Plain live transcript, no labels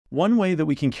One way that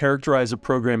we can characterize a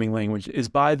programming language is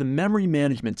by the memory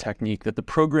management technique that the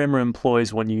programmer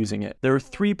employs when using it. There are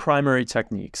three primary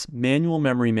techniques: manual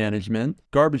memory management,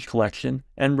 garbage collection,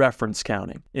 and reference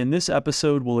counting. In this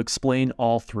episode, we'll explain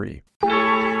all three.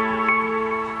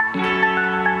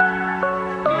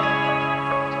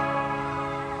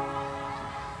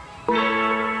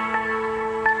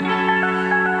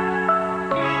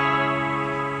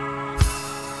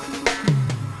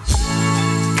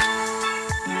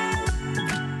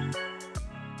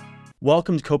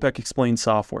 Welcome to Kopec Explained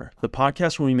Software, the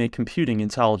podcast where we make computing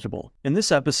intelligible. In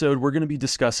this episode, we're going to be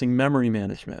discussing memory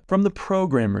management from the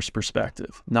programmer's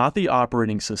perspective, not the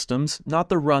operating systems, not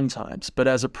the runtimes, but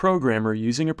as a programmer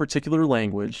using a particular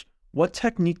language, what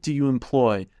technique do you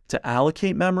employ to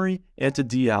allocate memory and to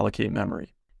deallocate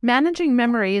memory? Managing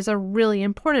memory is a really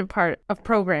important part of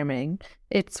programming.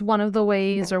 It's one of the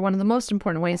ways, or one of the most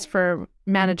important ways for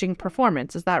managing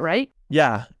performance. Is that right?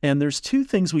 Yeah, and there's two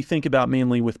things we think about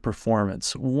mainly with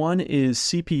performance. One is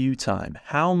CPU time.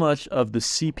 How much of the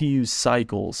CPU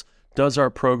cycles does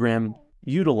our program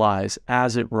utilize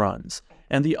as it runs?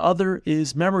 And the other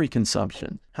is memory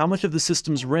consumption. How much of the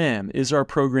system's RAM is our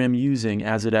program using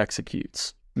as it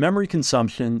executes? Memory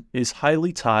consumption is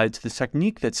highly tied to the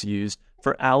technique that's used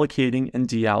for allocating and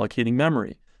deallocating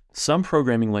memory. Some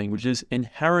programming languages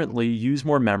inherently use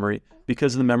more memory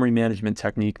because of the memory management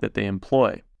technique that they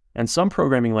employ. And some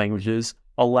programming languages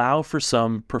allow for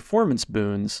some performance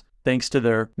boons thanks to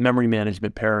their memory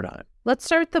management paradigm. Let's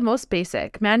start with the most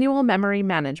basic, manual memory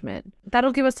management.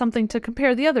 That'll give us something to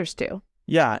compare the others to.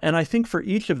 Yeah, and I think for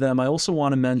each of them, I also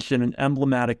want to mention an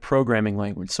emblematic programming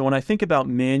language. So when I think about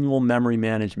manual memory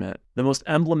management, the most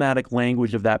emblematic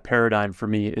language of that paradigm for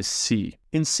me is C.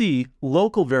 In C,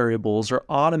 local variables are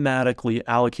automatically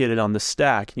allocated on the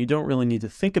stack, and you don't really need to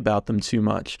think about them too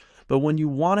much. But when you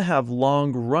want to have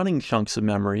long-running chunks of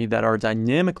memory that are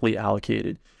dynamically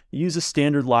allocated, you use the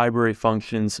standard library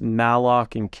functions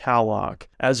malloc and calloc,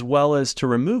 as well as to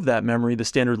remove that memory, the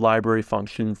standard library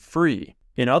function free.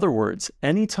 In other words,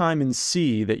 anytime in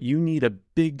C that you need a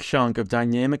big chunk of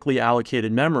dynamically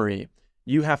allocated memory,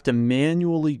 you have to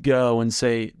manually go and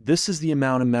say, this is the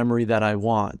amount of memory that I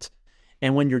want.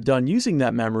 And when you're done using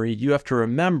that memory, you have to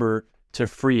remember to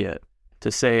free it,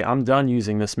 to say, I'm done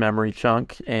using this memory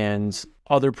chunk, and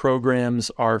other programs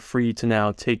are free to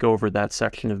now take over that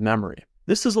section of memory.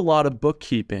 This is a lot of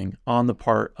bookkeeping on the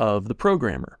part of the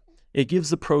programmer. It gives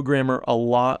the programmer a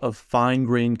lot of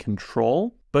fine-grained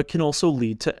control, but can also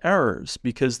lead to errors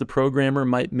because the programmer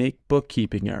might make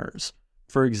bookkeeping errors.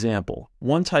 For example,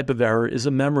 one type of error is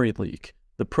a memory leak.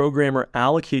 The programmer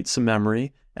allocates some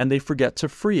memory and they forget to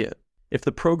free it. If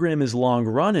the program is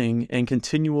long-running and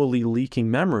continually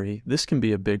leaking memory, this can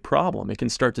be a big problem. It can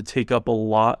start to take up a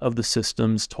lot of the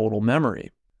system's total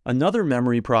memory. Another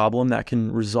memory problem that can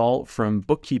result from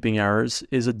bookkeeping errors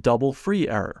is a double free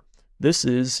error. This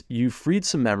is, you freed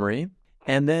some memory,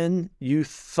 and then you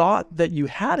thought that you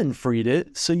hadn't freed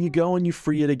it, so you go and you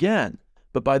free it again.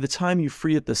 But by the time you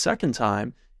free it the second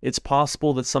time, it's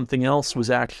possible that something else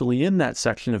was actually in that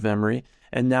section of memory,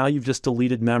 and now you've just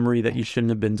deleted memory that you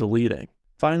shouldn't have been deleting.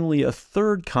 Finally, a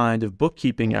third kind of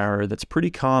bookkeeping error that's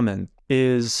pretty common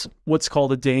is what's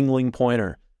called a dangling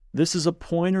pointer. This is a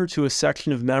pointer to a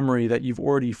section of memory that you've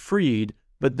already freed,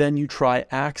 but then you try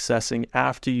accessing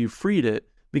after you freed it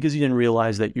because you didn't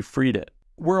realize that you freed it.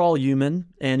 We're all human,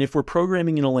 and if we're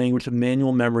programming in a language of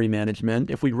manual memory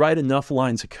management, if we write enough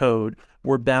lines of code,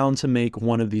 we're bound to make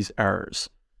one of these errors.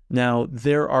 Now,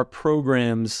 there are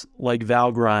programs like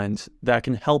Valgrind that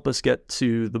can help us get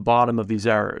to the bottom of these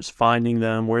errors, finding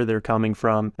them, where they're coming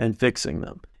from, and fixing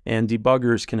them. And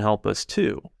debuggers can help us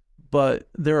too. But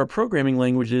there are programming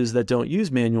languages that don't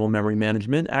use manual memory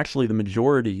management, actually the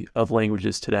majority of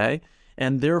languages today,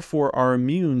 and therefore are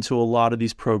immune to a lot of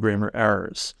these programmer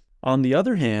errors. On the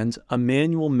other hand, a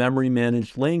manual memory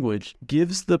managed language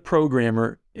gives the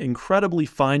programmer incredibly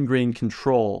fine-grained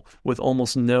control with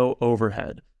almost no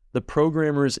overhead. The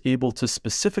programmer is able to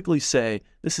specifically say,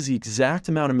 this is the exact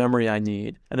amount of memory I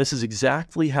need, and this is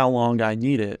exactly how long I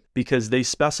need it, because they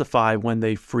specify when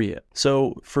they free it.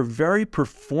 So for very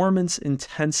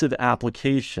performance-intensive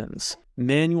applications,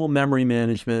 manual memory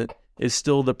management is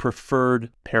still the preferred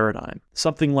paradigm.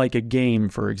 Something like a game,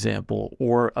 for example,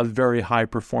 or a very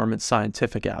high-performance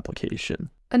scientific application.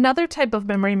 Another type of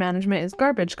memory management is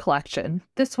garbage collection.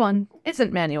 This one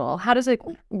isn't manual. How does it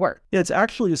work? Yeah, it's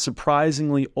actually a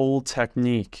surprisingly old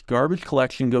technique. Garbage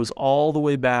collection goes all the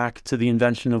way back to the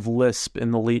invention of Lisp in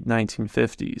the late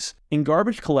 1950s. In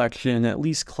garbage collection, at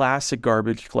least classic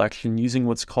garbage collection, using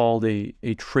what's called a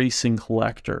tracing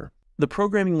collector, the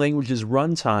programming language's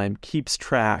runtime keeps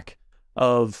track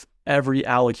of every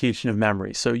allocation of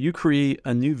memory. So you create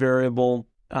a new variable,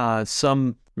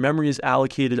 some memory is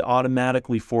allocated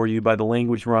automatically for you by the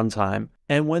language runtime.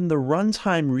 And when the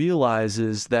runtime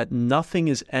realizes that nothing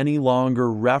is any longer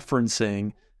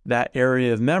referencing that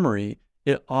area of memory,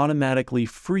 it automatically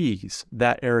frees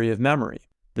that area of memory.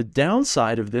 The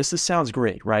downside of this sounds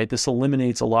great, right? This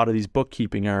eliminates a lot of these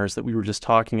bookkeeping errors that we were just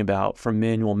talking about from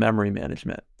manual memory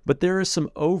management. But there is some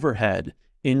overhead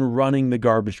in running the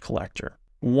garbage collector.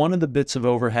 One of the bits of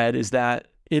overhead is that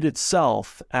it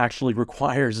itself actually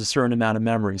requires a certain amount of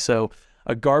memory. So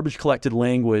a garbage collected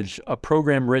language, a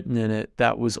program written in it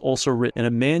that was also written in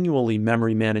a manually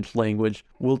memory managed language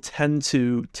will tend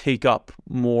to take up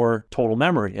more total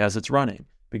memory as it's running,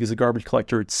 because the garbage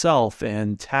collector itself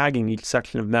and tagging each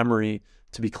section of memory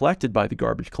to be collected by the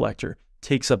garbage collector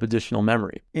takes up additional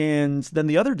memory. And then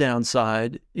the other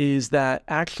downside is that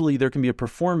actually there can be a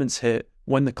performance hit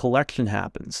when the collection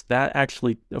happens. That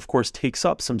actually, of course, takes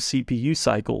up some CPU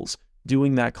cycles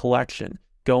doing that collection,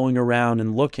 going around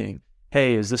and looking,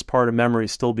 hey, is this part of memory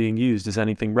still being used? Is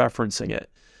anything referencing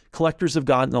it? Collectors have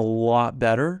gotten a lot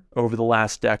better over the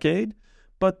last decade,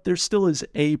 but there still is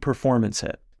a performance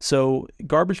hit. So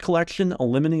garbage collection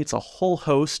eliminates a whole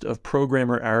host of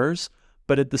programmer errors,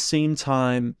 but at the same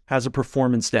time has a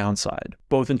performance downside,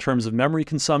 both in terms of memory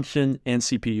consumption and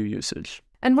CPU usage.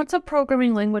 And what's a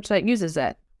programming language that uses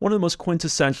it? One of the most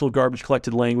quintessential garbage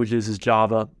collected languages is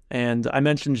Java. And I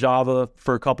mentioned Java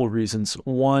for a couple of reasons.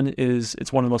 One is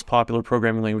it's one of the most popular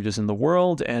programming languages in the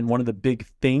world. And one of the big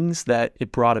things that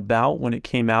it brought about when it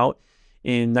came out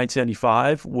in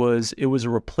 1995 was it was a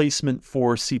replacement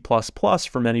for C++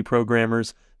 for many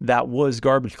programmers that was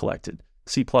garbage collected.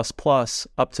 C++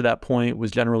 up to that point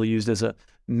was generally used as a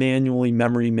manually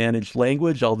memory managed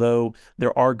language, although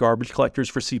there are garbage collectors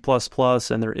for C++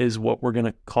 and there is what we're going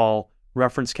to call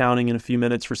reference counting in a few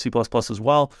minutes for C++ as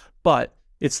well. But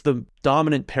it's the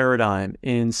dominant paradigm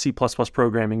in C++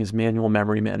 programming is manual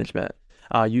memory management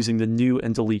using the new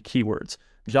and delete keywords.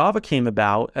 Java came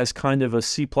about as kind of a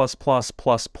C+++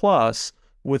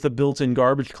 with a built-in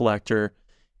garbage collector.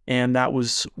 And that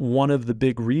was one of the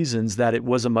big reasons that it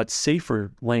was a much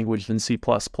safer language than C++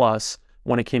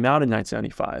 when it came out in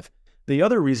 1995. The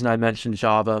other reason I mentioned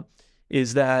Java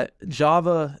is that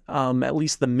Java, at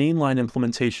least the mainline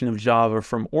implementation of Java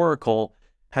from Oracle,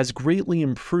 has greatly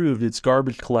improved its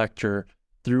garbage collector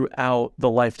throughout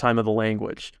the lifetime of the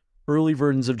language. Early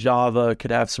versions of Java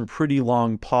could have some pretty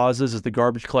long pauses as the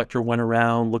garbage collector went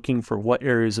around looking for what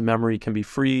areas of memory can be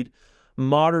freed.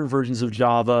 Modern versions of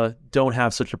Java don't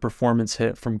have such a performance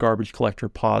hit from garbage collector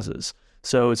pauses.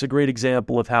 So it's a great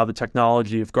example of how the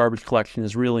technology of garbage collection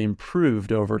has really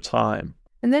improved over time.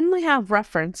 And then we have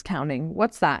reference counting.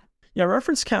 What's that? Yeah,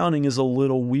 reference counting is a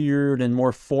little weird and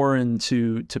more foreign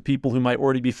to people who might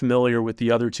already be familiar with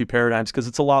the other two paradigms because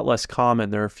it's a lot less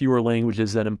common. There are fewer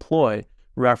languages that employ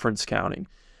reference counting.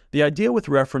 The idea with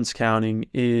reference counting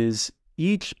is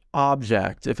each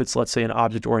object, if it's, let's say, an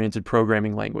object-oriented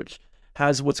programming language,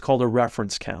 has what's called a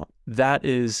reference count. That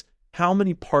is how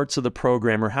many parts of the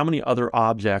program or how many other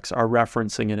objects are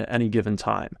referencing it at any given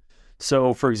time.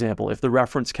 So, for example, if the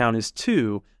reference count is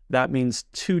 2, that means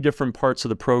 2 different parts of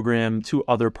the program, 2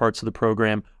 other parts of the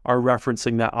program are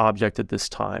referencing that object at this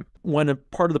time. When a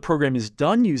part of the program is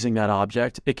done using that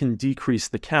object, it can decrease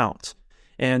the count.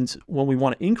 And when we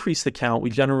want to increase the count, we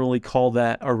generally call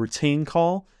that a retain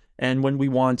call. And when we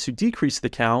want to decrease the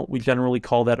count, we generally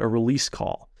call that a release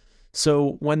call.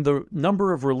 So when the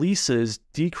number of releases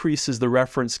decreases the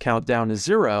reference count down to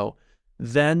 0,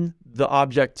 then the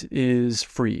object is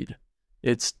freed.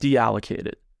 It's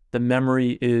deallocated. The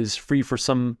memory is free for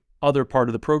some other part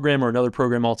of the program or another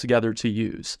program altogether to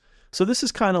use. So this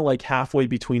is kind of like halfway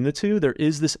between the two. There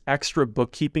is this extra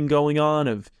bookkeeping going on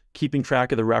of keeping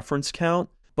track of the reference count,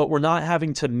 but we're not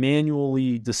having to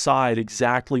manually decide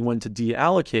exactly when to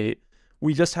deallocate.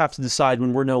 We just have to decide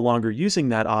when we're no longer using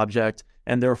that object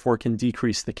and therefore can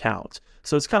decrease the count.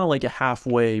 So it's kind of like a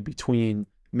halfway between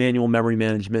manual memory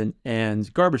management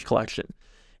and garbage collection.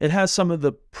 It has some of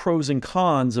the pros and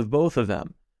cons of both of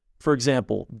them. For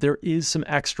example, there is some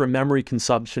extra memory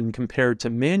consumption compared to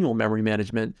manual memory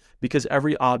management because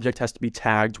every object has to be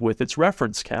tagged with its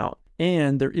reference count.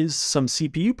 And there is some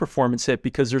CPU performance hit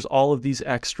because there's all of these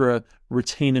extra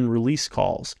retain and release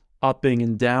calls, upping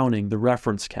and downing the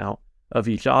reference count of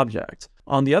each object.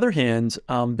 On the other hand,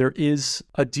 there is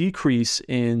a decrease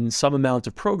in some amount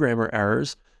of programmer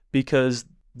errors because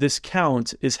this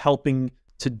count is helping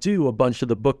to do a bunch of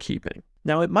the bookkeeping.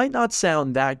 Now, it might not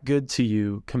sound that good to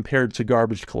you compared to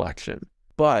garbage collection,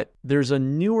 but there's a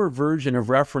newer version of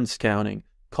reference counting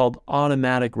called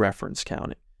automatic reference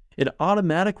counting. In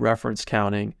automatic reference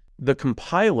counting, the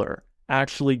compiler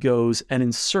actually goes and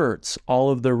inserts all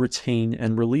of the retain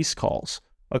and release calls.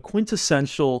 A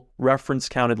quintessential reference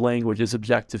counted language is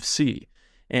Objective-C.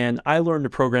 And I learned to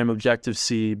program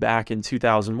Objective-C back in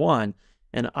 2001.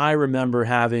 And I remember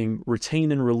having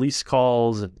retain and release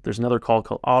calls, and there's another call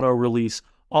called auto release,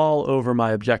 all over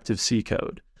my Objective-C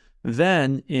code.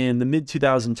 Then in the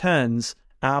mid-2010s,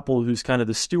 Apple, who's kind of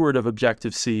the steward of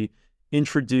Objective-C,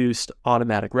 introduced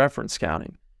automatic reference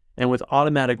counting. And with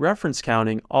automatic reference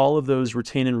counting, all of those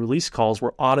retain and release calls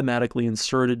were automatically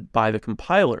inserted by the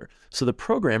compiler. So the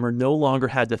programmer no longer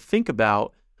had to think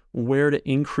about where to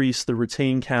increase the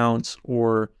retain counts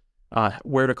or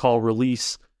where to call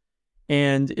release.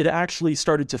 And it actually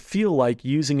started to feel like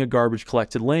using a garbage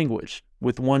collected language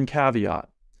with one caveat,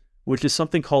 which is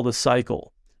something called a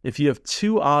cycle. If you have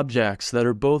two objects that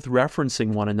are both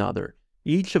referencing one another,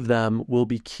 each of them will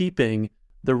be keeping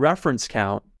the reference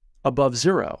count above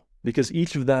 0 because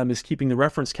each of them is keeping the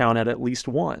reference count at least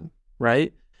 1,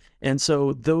 right? And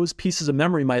so those pieces of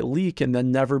memory might leak and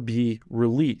then never be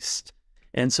released.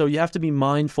 And so you have to be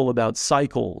mindful about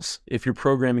cycles if you're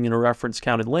programming in a reference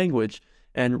counted language.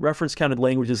 And reference counted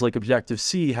languages like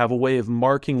Objective-C have a way of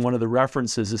marking one of the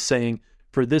references as saying,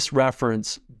 for this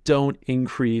reference, don't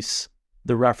increase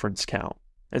the reference count.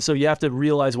 And so you have to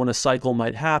realize when a cycle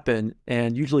might happen,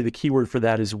 and usually the keyword for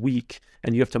that is weak,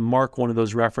 and you have to mark one of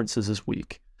those references as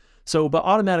weak. So, but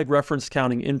automatic reference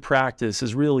counting in practice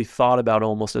is really thought about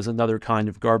almost as another kind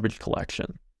of garbage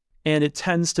collection. And it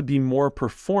tends to be more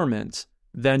performant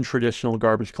than traditional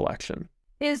garbage collection.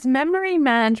 Is memory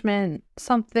management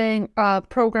something a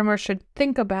programmer should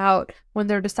think about when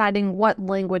they're deciding what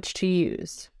language to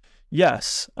use?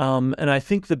 Yes, and I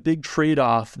think the big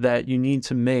trade-off that you need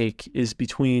to make is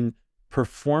between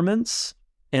performance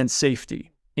and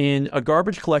safety. In a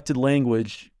garbage-collected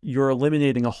language, you're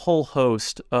eliminating a whole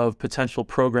host of potential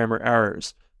programmer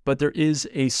errors, but there is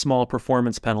a small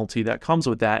performance penalty that comes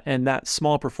with that, and that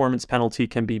small performance penalty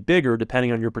can be bigger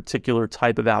depending on your particular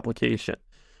type of application,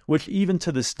 which even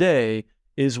to this day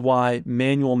is why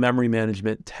manual memory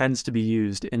management tends to be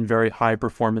used in very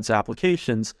high-performance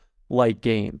applications like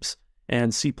games.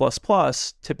 And C++,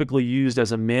 typically used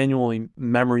as a manually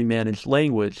memory managed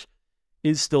language,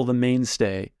 is still the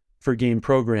mainstay for game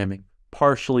programming,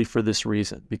 partially for this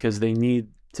reason, because they need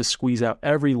to squeeze out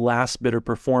every last bit of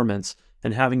performance,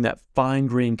 and having that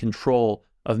fine-grained control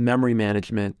of memory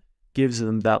management gives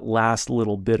them that last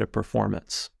little bit of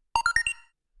performance.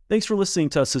 Thanks for listening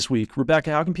to us this week.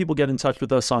 Rebecca, how can people get in touch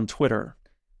with us on Twitter?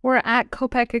 We're at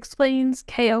Kopec Explains,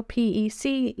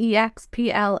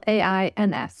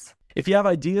 KOPECEXPLAINS. If you have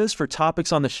ideas for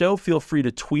topics on the show, feel free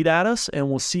to tweet at us, and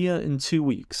we'll see you in 2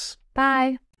 weeks.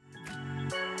 Bye.